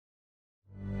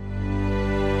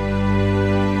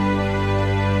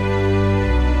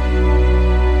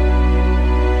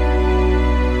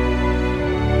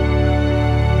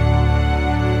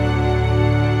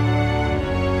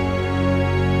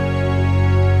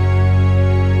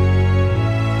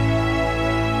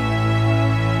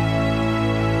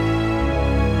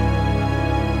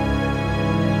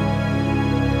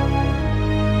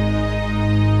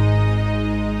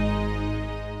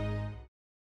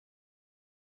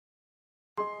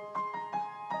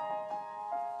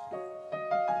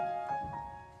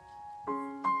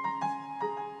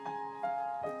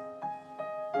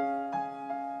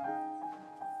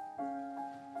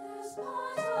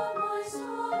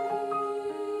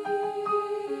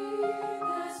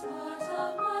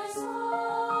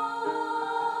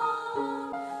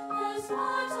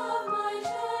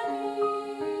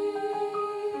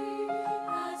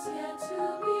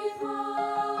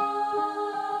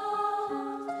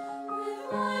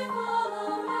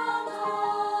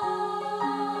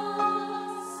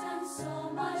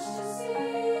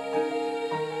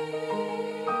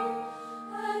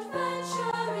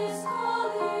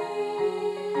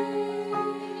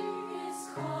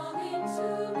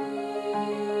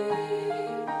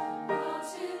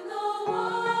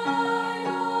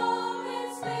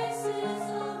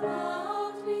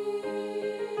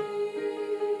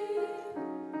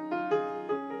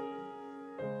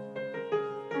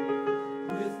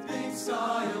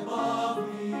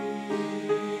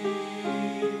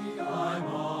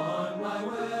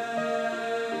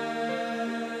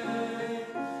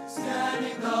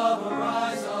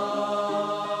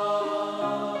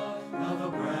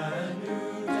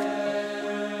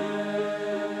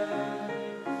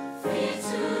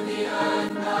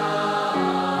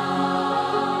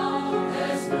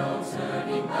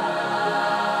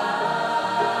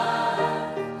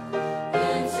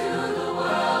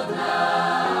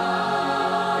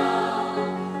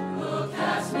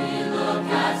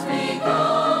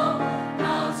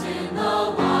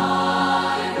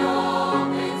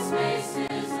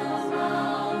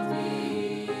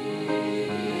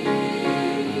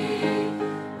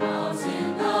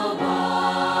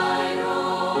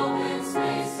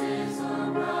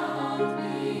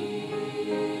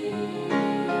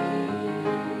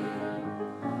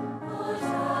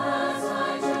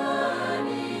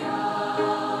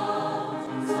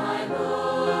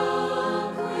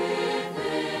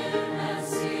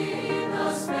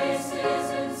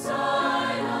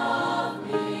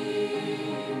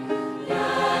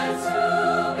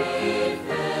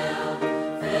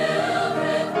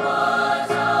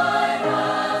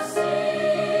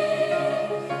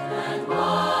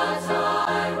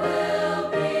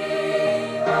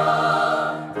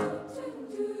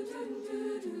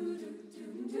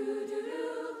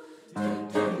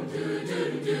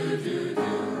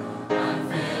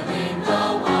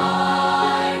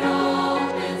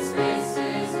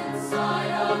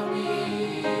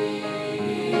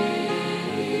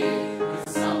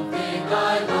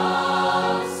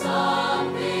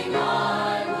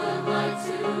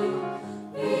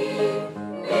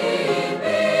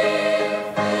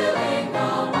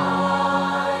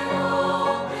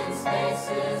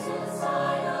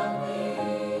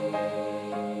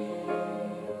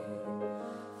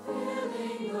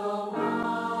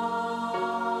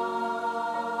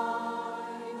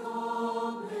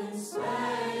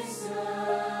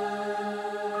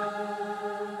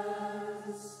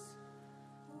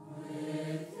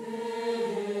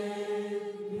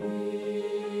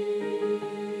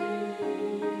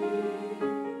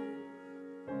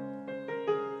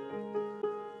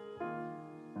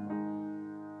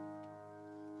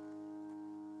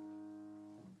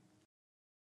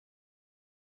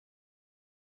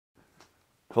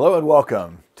Hello and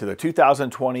welcome to the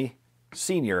 2020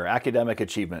 Senior Academic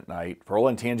Achievement Night for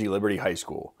Olentangy Liberty High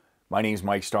School. My name is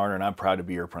Mike Starner and I'm proud to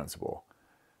be your principal.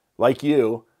 Like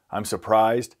you, I'm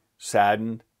surprised,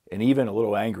 saddened, and even a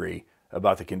little angry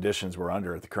about the conditions we're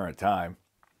under at the current time.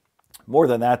 More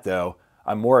than that though,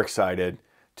 I'm more excited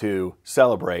to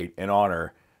celebrate and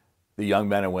honor the young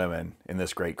men and women in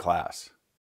this great class.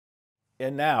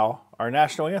 And now, our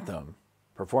national anthem,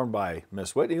 performed by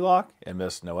Miss Whitney Locke and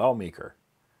Miss Noelle Meeker.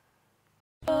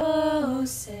 Oh,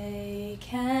 say,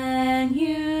 can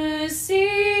you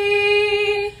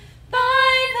see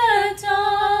by the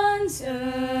dawn's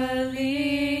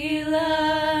early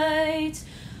light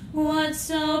what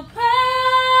so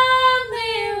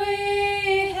proudly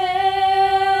we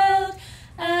hailed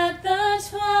at the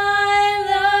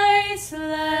twilight's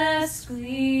last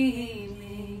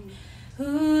gleaming,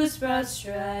 whose broad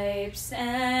stripes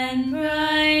and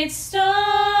bright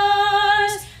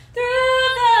stars through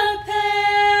the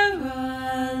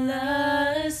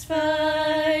perilous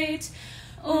fight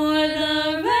o'er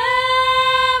the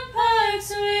ramparts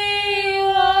we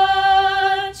walked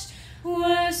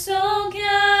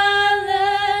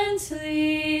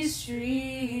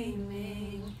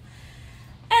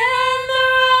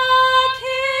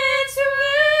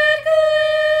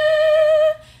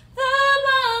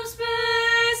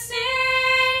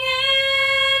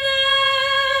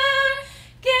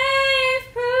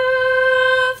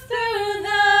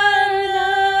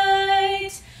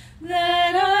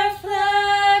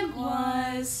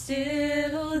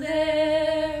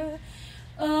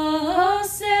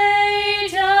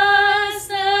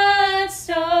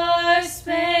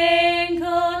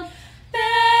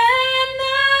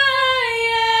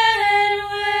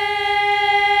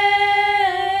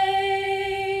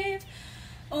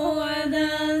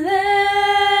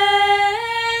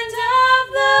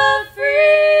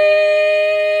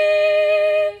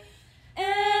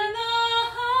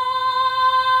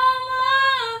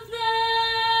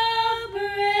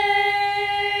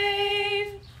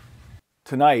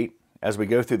Tonight, as we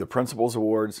go through the Principals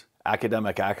Awards,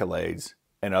 academic accolades,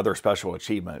 and other special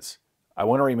achievements, I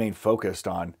want to remain focused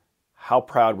on how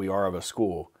proud we are of a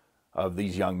school of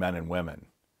these young men and women.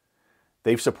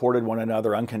 They've supported one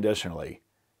another unconditionally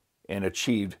and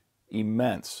achieved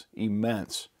immense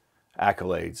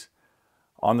accolades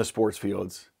on the sports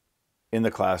fields, in the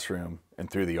classroom,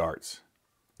 and through the arts.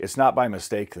 It's not by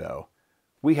mistake, though.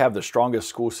 We have the strongest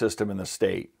school system in the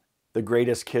state, the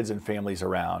greatest kids and families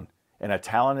around, and a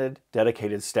talented,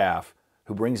 dedicated staff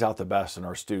who brings out the best in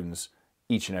our students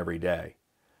each and every day.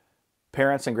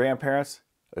 Parents and grandparents,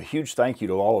 a huge thank you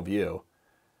to all of you.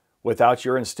 Without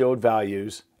your instilled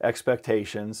values,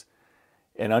 expectations,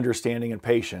 and understanding and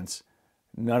patience,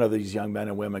 none of these young men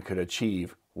and women could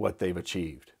achieve what they've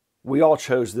achieved. We all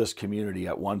chose this community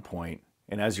at one point,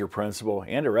 and as your principal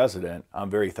and a resident, I'm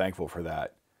very thankful for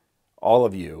that. All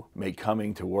of you make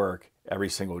coming to work every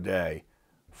single day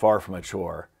far from a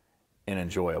chore and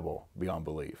enjoyable beyond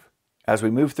belief. As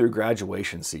we move through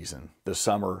graduation season, the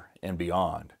summer and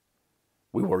beyond,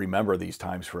 we will remember these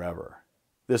times forever.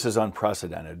 This is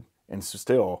unprecedented and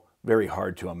still very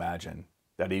hard to imagine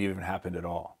that it even happened at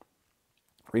all.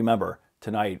 Remember,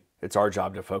 tonight, it's our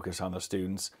job to focus on the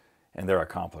students and their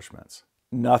accomplishments.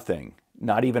 Nothing,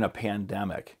 not even a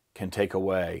pandemic, can take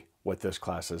away what this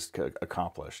class has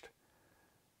accomplished.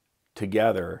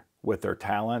 Together, with their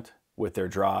talent, with their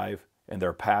drive, and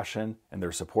their passion, and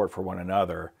their support for one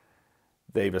another,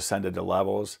 they've ascended to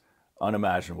levels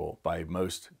unimaginable by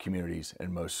most communities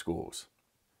and most schools.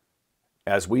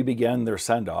 As we begin their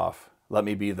send-off, let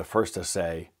me be the first to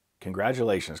say,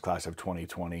 congratulations, class of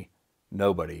 2020.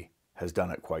 Nobody has done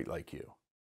it quite like you.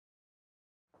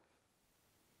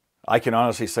 I can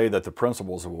honestly say that the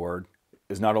Principals Award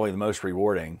is not only the most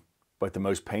rewarding, but the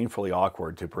most painfully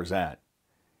awkward to present.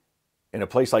 In a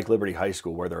place like Liberty High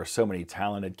School, where there are so many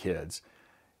talented kids,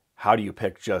 how do you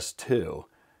pick just two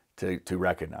to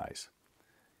recognize?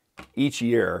 Each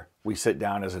year, we sit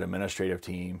down as an administrative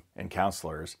team and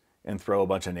counselors and throw a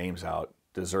bunch of names out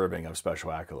deserving of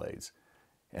special accolades.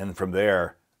 And from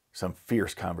there, some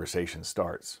fierce conversation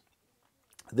starts.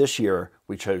 This year,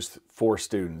 we chose 4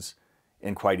 students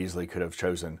and quite easily could have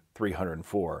chosen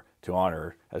 304 to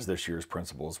honor as this year's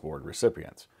Principals Award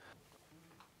recipients.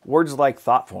 Words like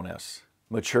thoughtfulness,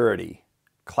 maturity,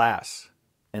 class,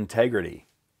 integrity,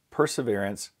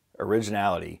 perseverance,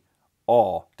 originality,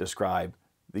 all describe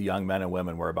the young men and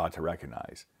women we're about to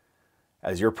recognize.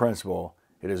 As your principal,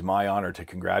 it is my honor to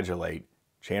congratulate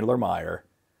Chandler Meyer,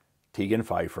 Tegan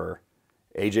Pfeiffer,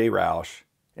 AJ Roush,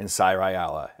 and Cyril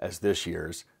Ayala as this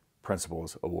year's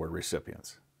Principals Award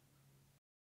recipients.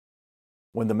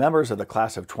 When the members of the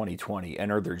class of 2020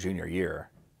 entered their junior year,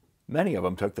 many of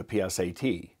them took the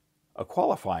PSAT, a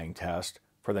qualifying test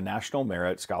for the National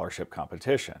Merit Scholarship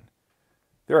Competition.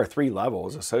 There are 3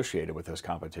 levels associated with this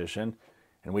competition,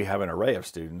 and we have an array of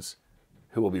students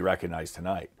who will be recognized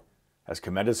tonight as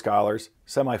commended scholars,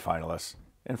 semifinalists,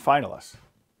 and finalists.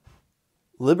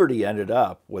 Liberty ended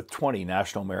up with 20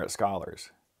 National Merit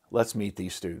Scholars. Let's meet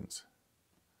these students.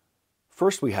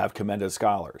 First, we have commended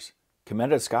scholars.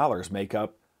 Commended scholars make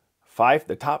up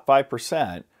the top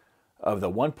 5% of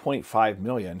the 1.5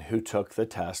 million who took the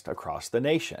test across the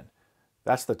nation.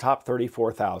 That's the top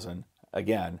 34,000,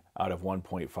 again, out of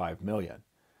 1.5 million.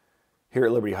 Here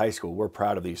at Liberty High School, we're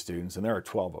proud of these students, and there are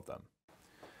 12 of them.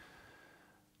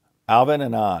 Alvin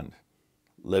Anand,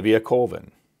 Livia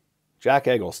Colvin, Jack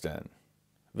Eggleston,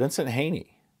 Vincent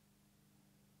Haney,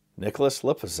 Nicholas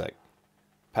Lipasek,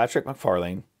 Patrick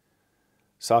McFarlane,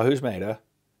 Sahuz Mehta,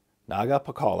 Naga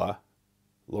Pakala,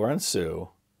 Lauren Sue,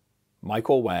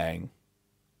 Michael Wang,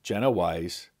 Jenna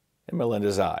Weiss, and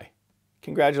Melinda Zai.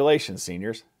 Congratulations,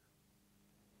 seniors.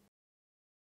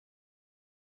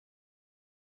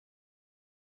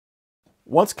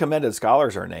 Once commended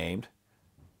scholars are named,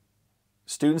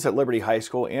 students at Liberty High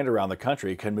School and around the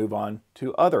country can move on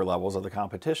to other levels of the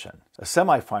competition. A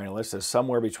semifinalist is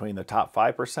somewhere between the top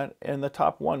 5% and the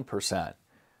top 1%.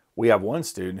 We have one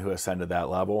student who ascended that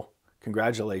level.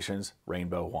 Congratulations,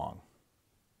 Rainbow Wong.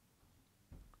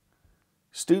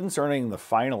 Students earning the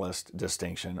finalist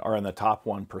distinction are in the top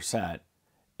 1%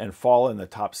 and fall in the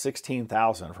top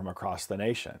 16,000 from across the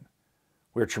nation.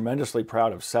 We're tremendously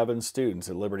proud of 7 students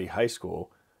at Liberty High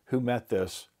School who met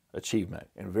this achievement,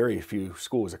 and very few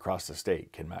schools across the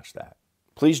state can match that.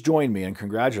 Please join me in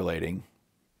congratulating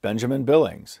Benjamin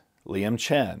Billings, Liam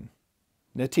Chen,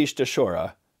 Nitish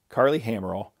Deshora, Carly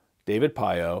Hammerl, David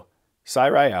Pio,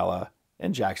 Cyril Ayala,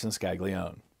 and Jackson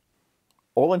Scaglione.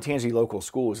 Olentangy local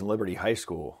schools and Liberty High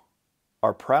School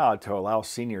are proud to allow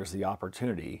seniors the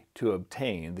opportunity to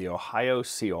obtain the Ohio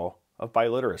Seal of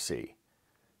Biliteracy.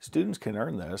 Students can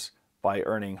earn this by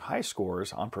earning high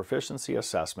scores on proficiency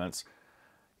assessments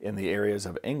in the areas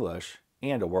of English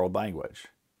and a world language.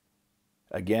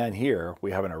 Again, here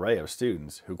we have an array of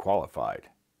students who qualified.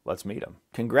 Let's meet them.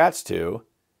 Congrats to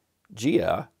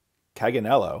Gia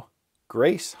Caganello,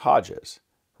 Grace Hodges,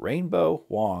 Rainbow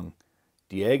Wong,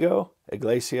 Diego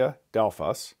Iglesia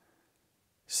Delfas,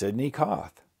 Sydney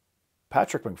Koth,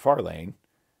 Patrick McFarlane,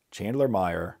 Chandler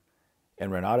Meyer,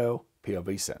 and Renato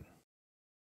Piovicin.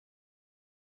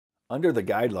 Under the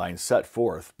guidelines set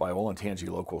forth by Olentangy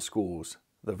local schools,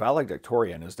 the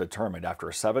valedictorian is determined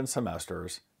after 7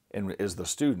 semesters and is the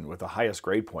student with the highest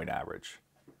grade point average.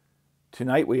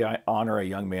 Tonight we honor a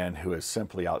young man who is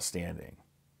simply outstanding.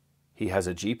 He has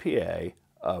a GPA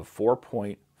of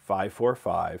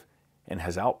 4.545 and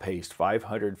has outpaced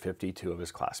 552 of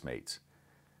his classmates.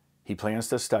 He plans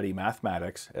to study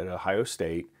mathematics at Ohio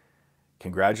State.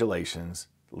 Congratulations,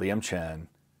 Liam Chen,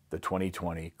 the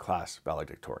 2020 class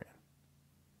valedictorian.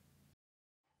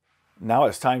 Now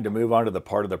it's time to move on to the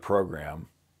part of the program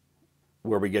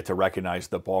where we get to recognize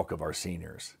the bulk of our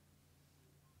seniors.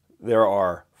 There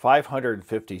are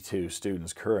 552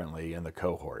 students currently in the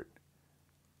cohort.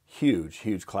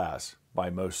 Huge class by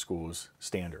most schools'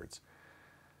 standards.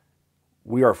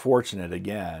 We are fortunate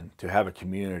again to have a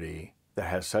community that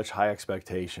has such high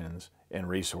expectations and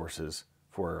resources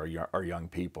for our young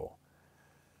people.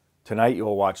 Tonight you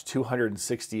will watch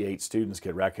 268 students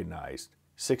get recognized,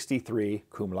 63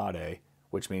 cum laude,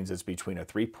 which means it's between a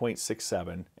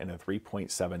 3.67 and a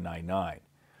 3.799.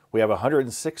 We have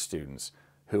 106 students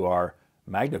who are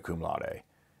magna cum laude.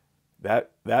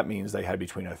 That means they had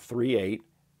between a 3.8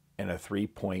 and a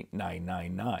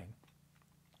 3.999.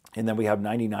 And then we have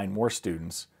 99 more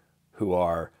students who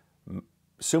are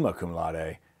summa cum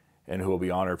laude and who will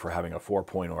be honored for having a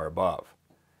 4.0 or above.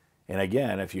 And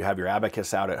again, if you have your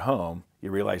abacus out at home, you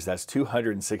realize that's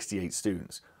 268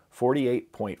 students.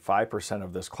 48.5%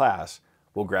 of this class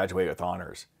will graduate with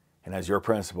honors. And as your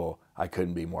principal, I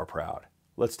couldn't be more proud.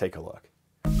 Let's take a look.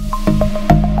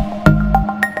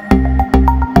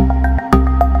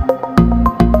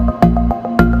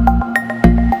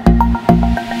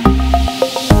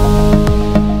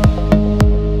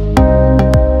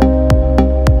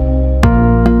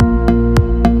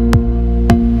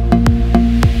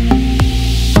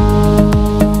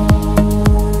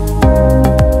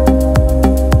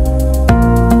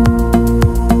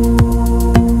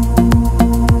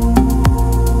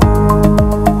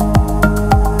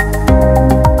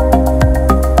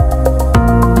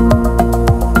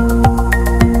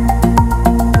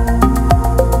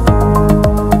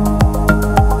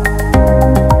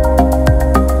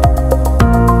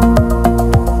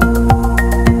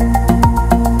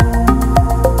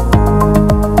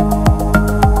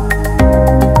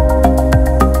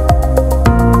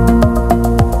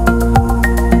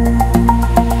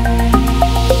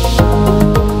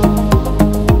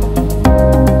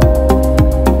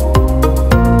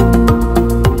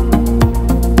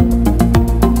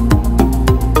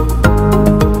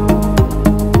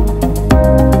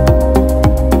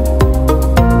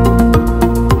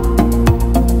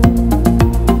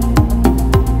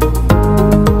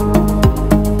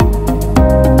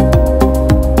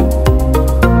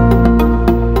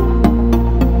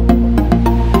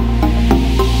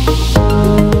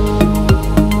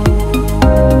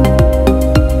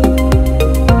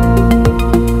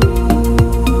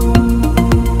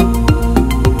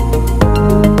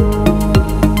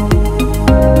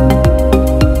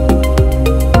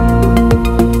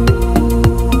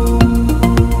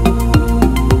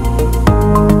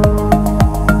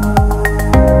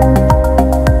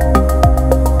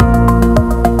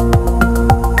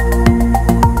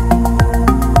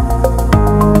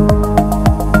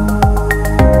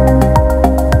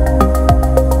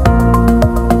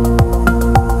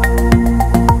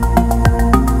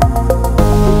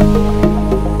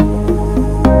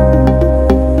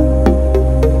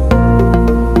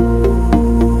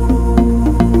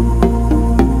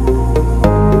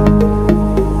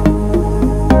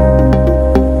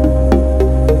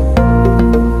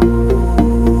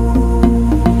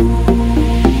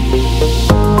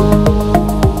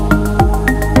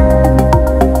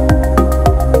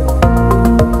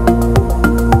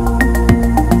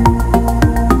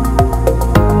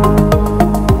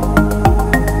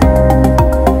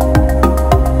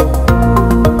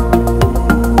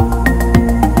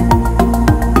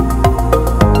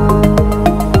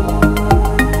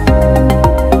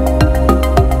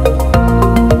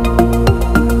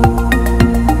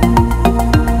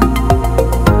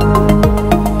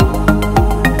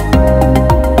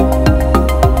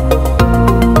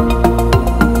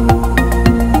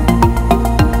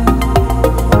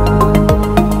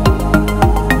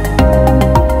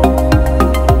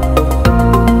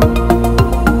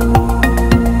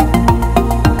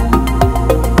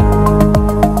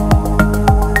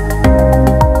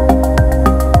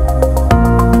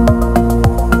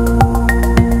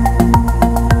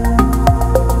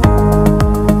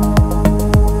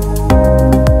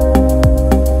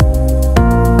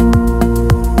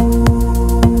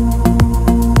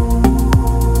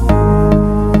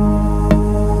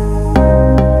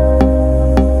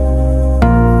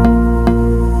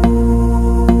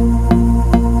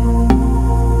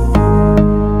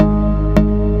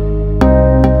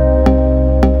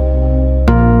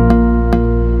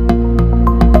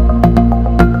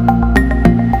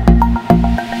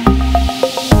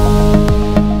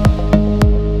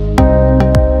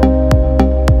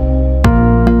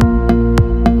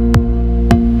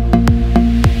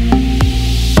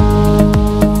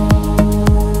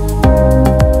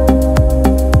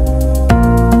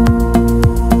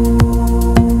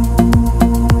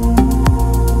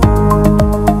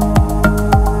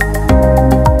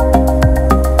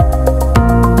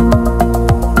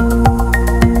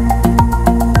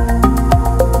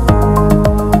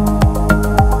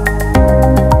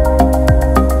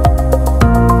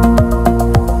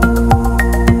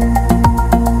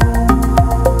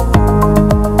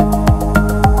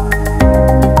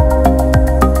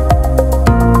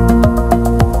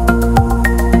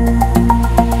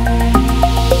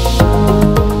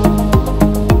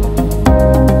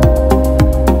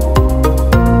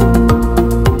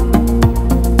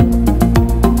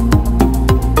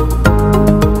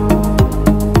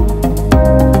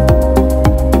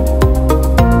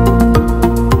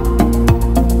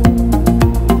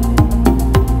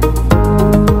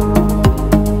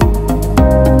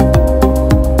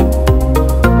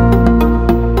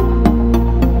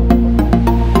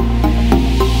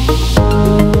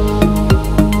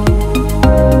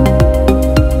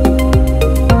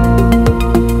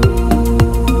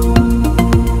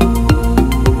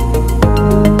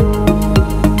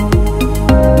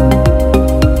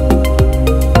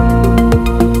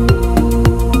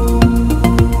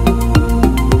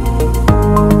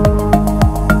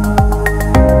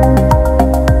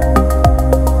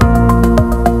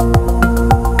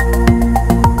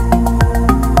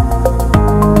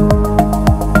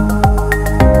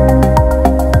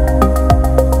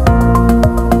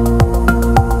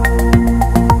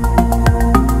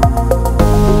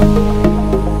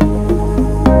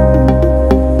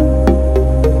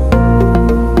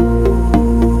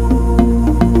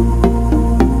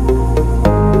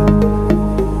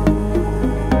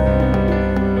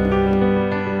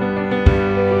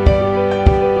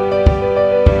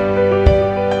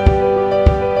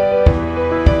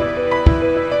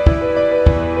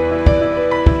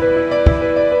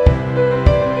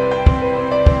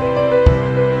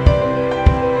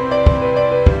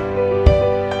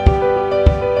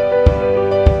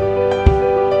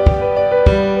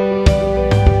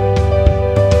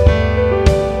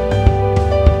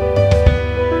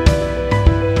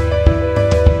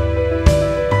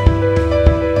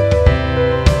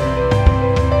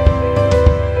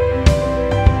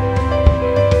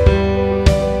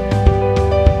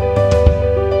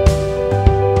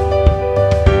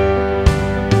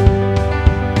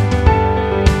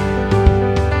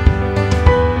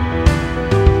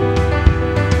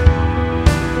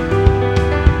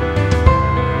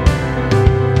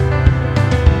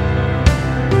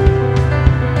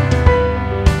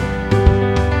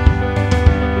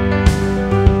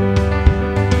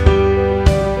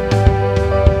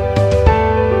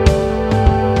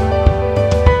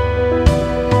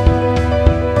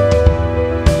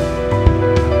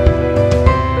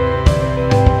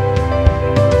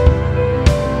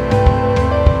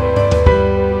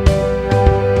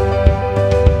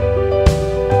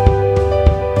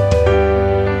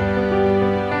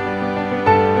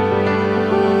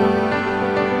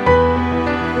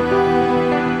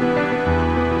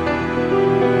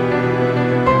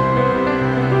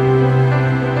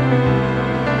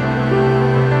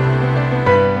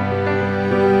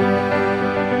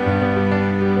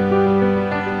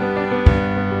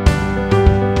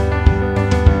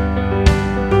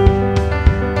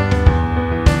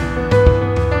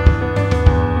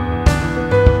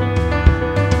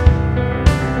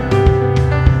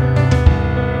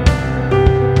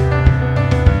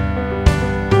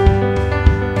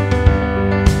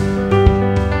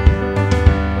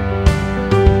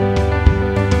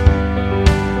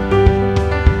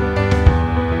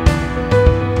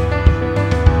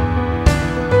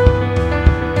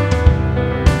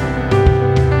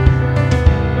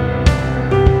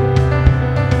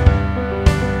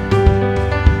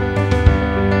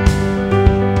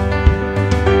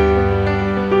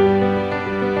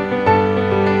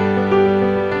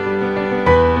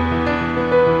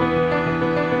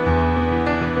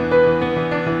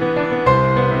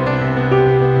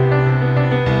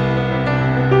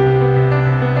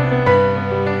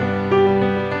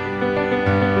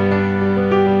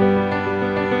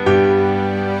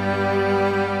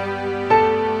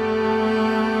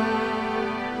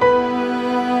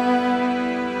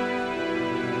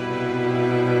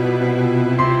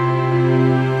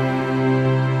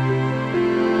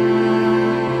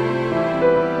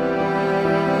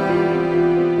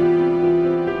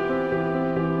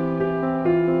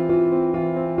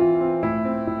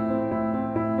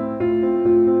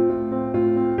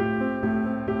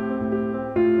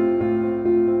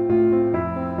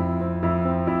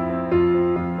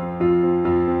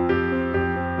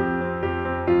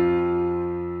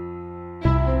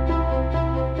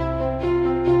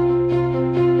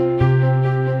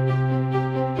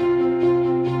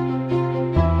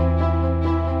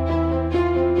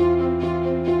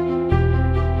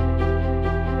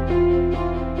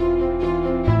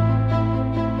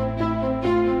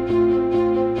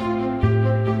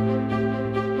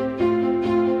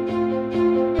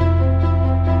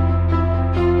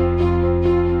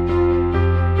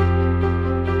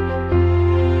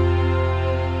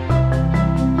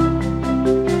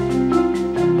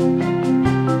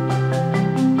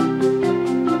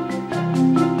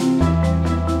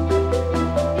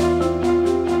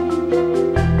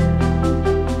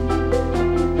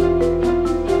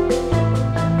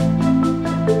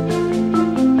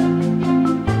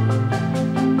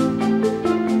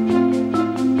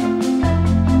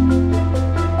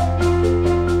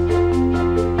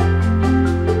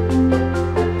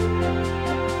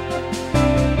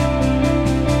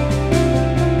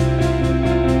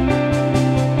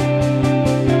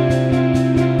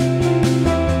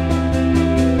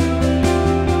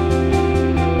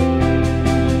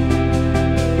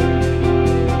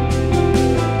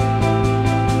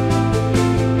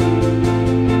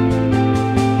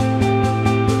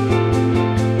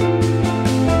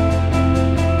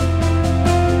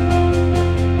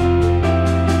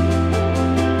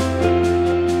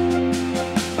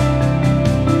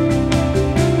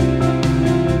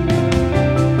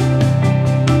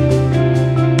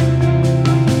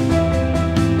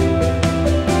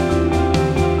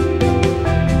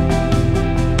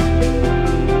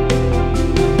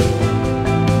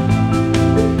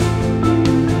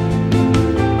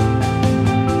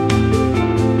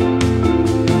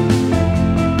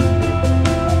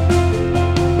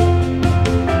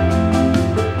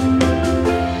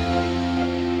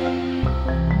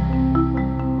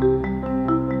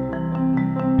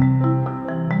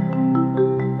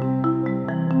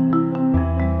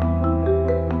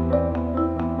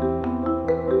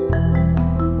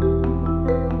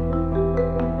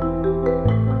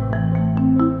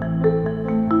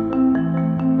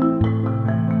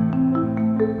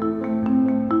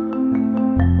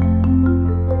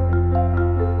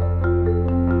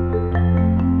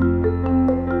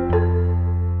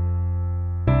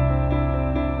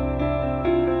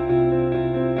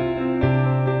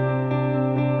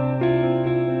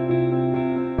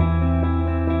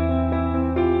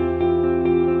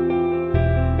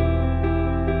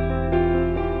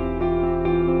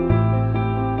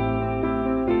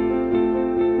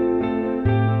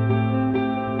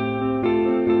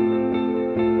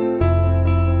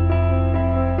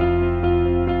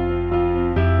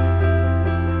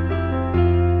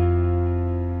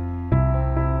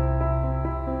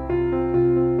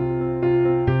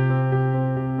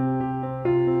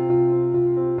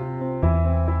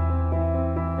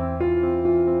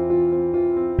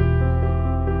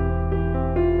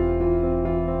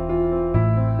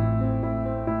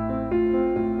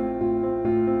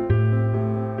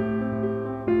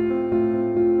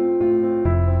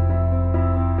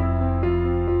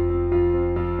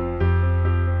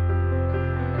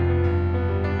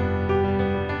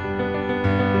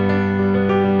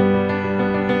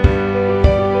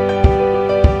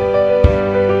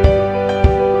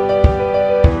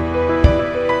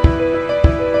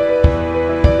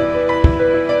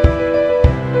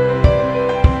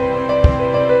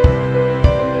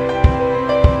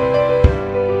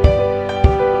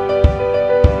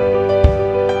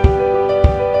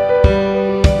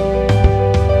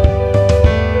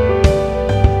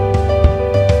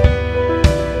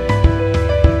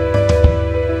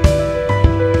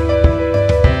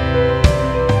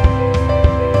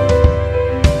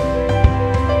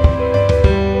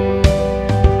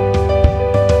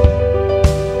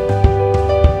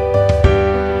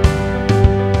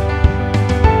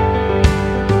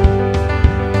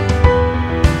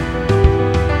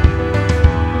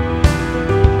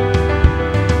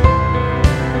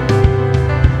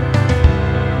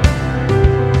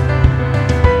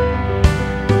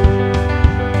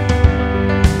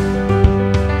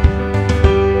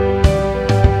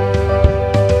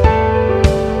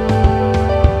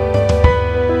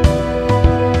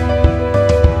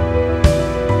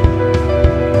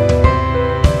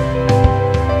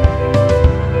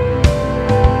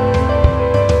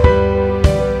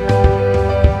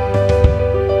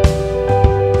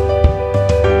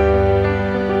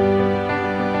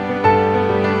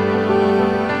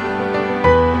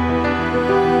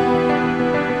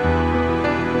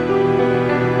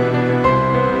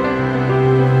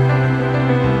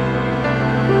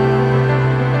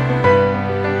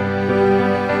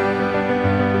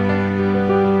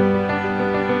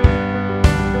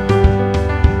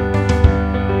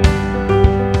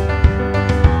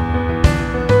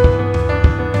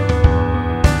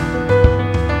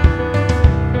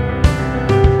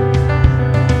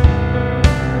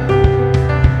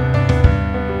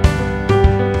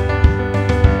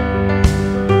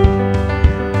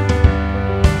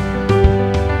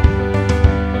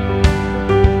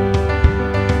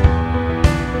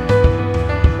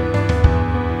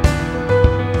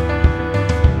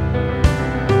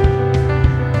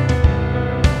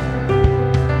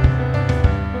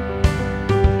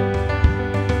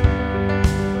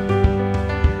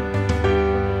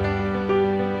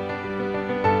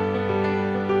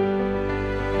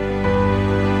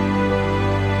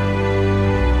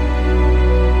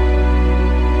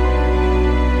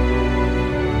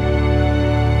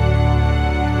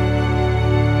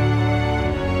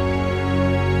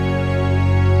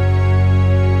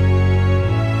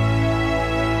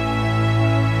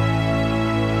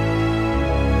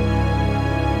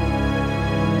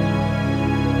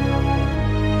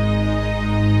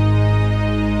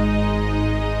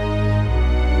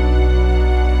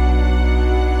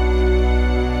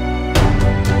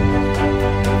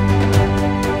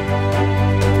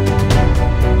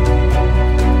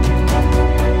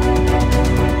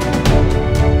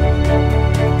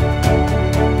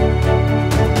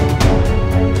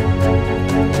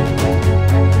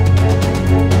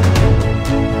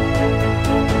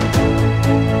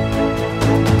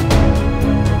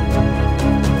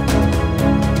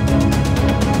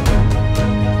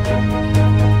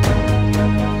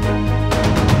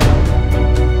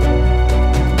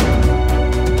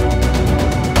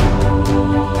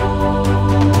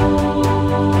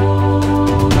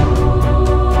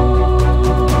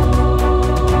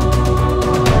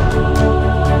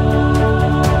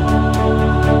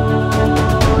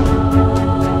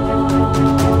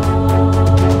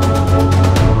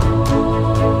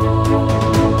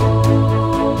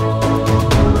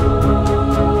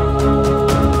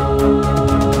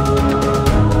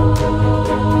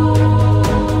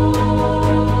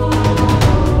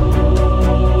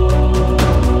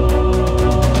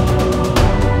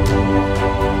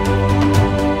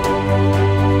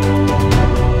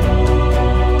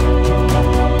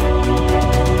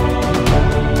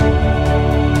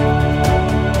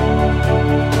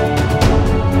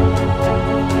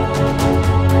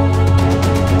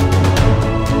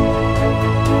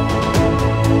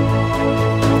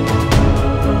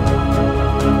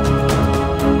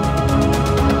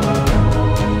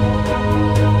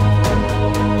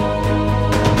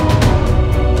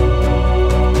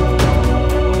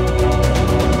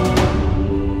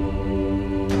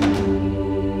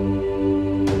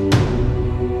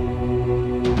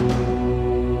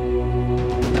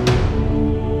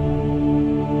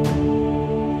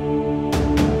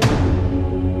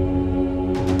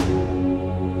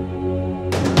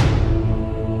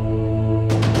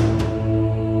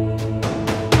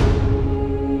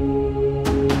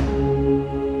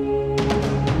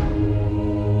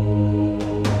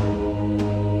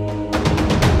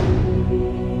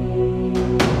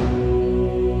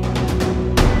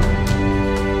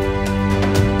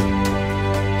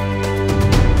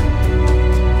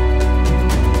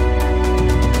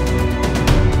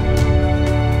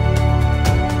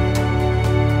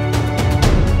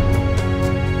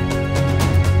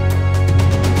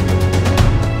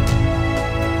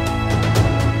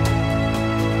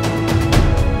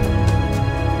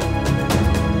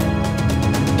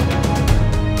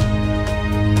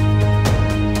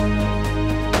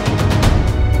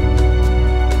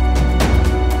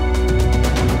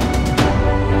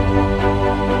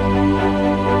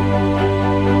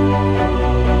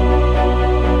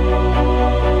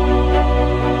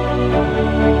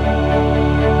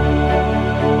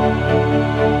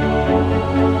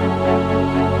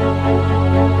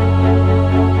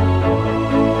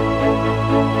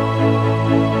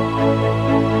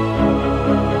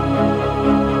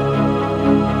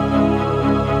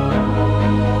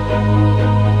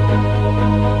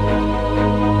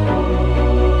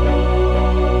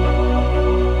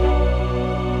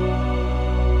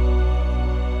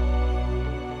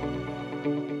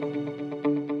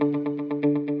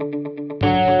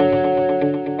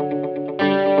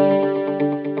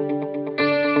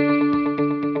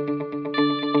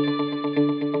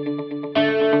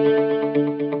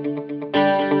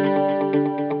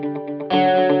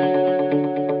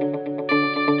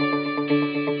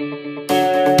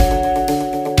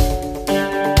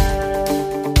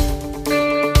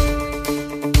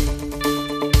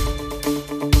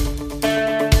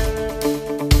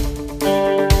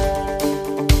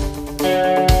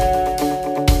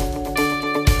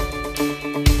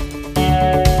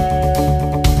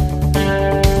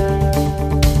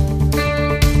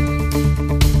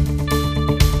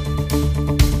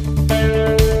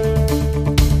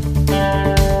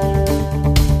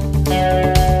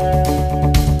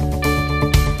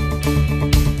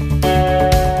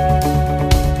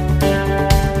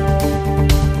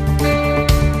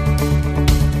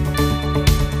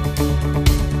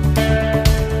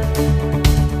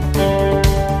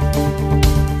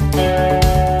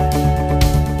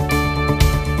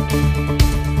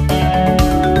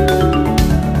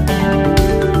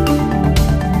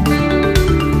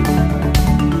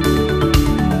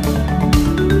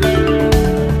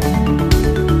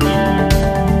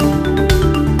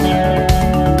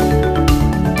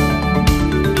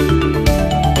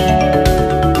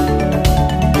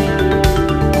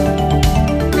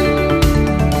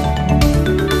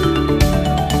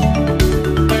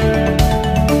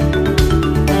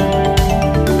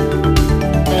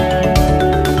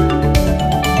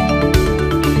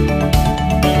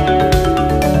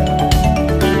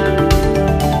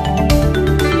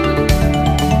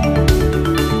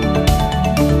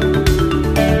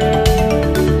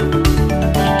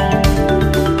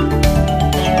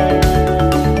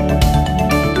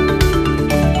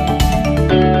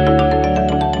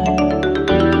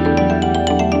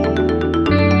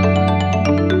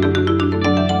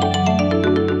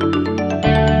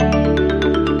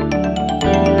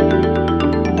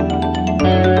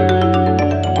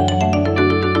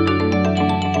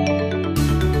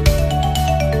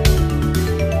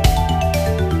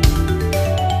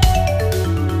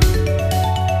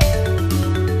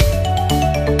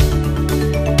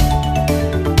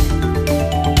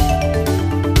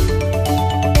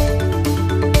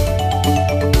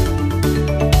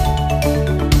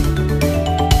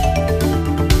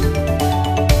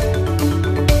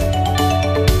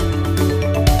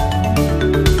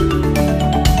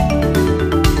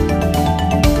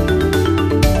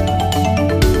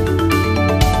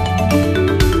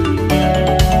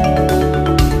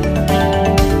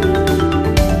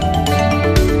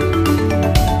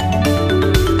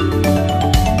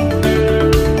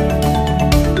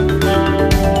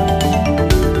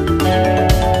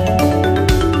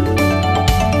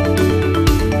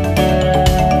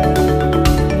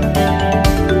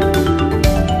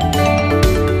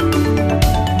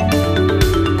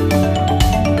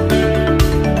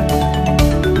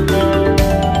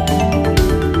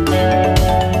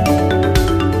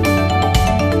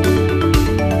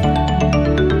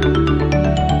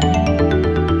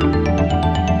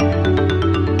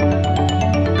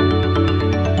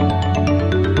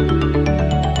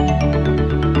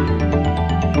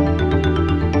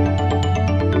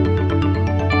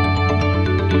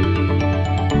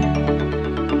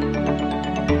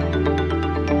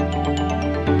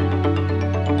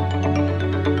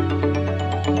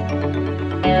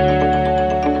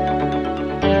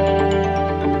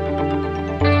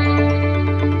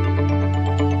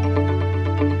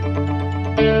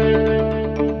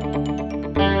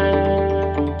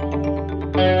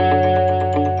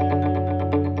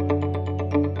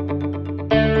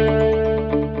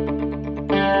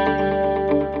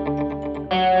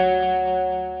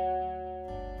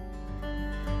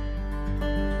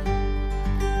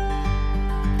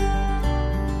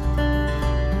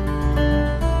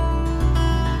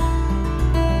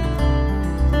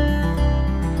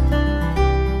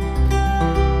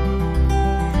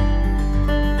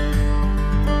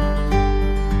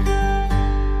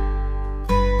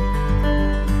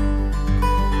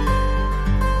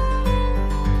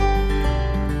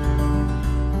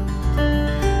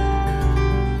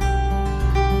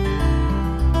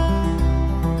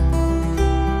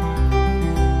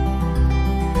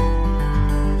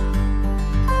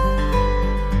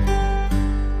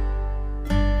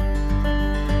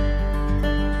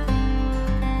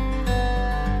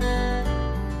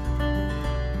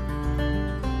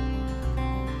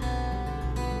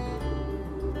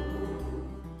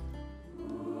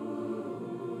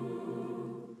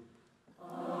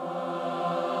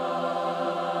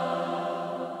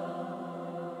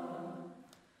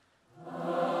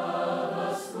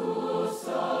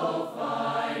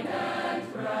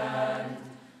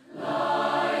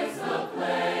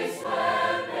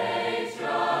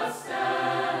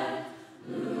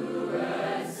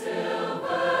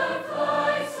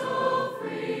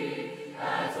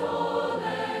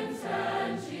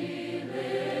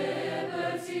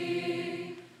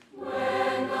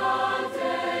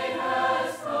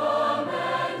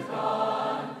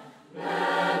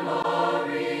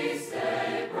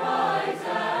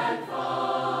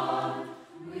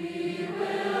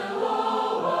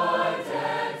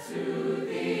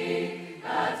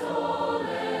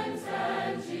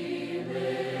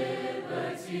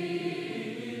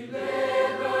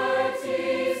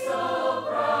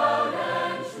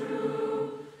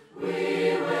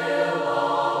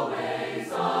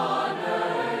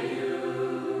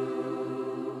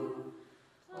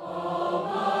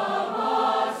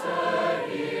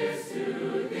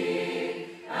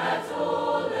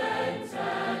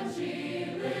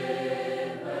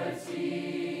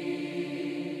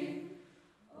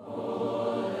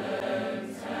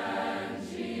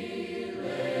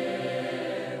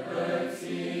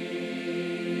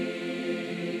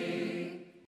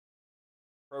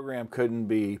 program couldn't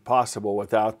be possible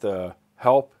without the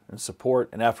help and support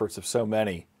and efforts of so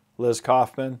many. Liz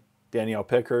Kaufman, Danielle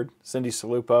Pickard, Cindy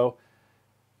Salupo,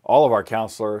 all of our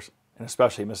counselors, and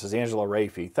especially Mrs. Angela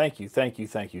Rafey. Thank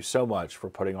you so much for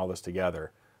putting all this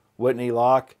together. Whitney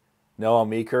Locke, Noah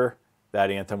Meeker, that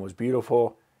anthem was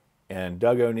beautiful, and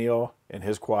Doug O'Neill and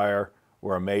his choir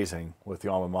were amazing with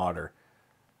the alma mater.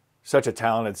 Such a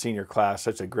talented senior class,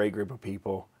 such a great group of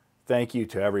people. Thank you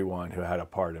to everyone who had a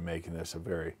part in making this a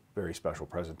very, very special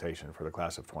presentation for the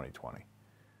class of 2020.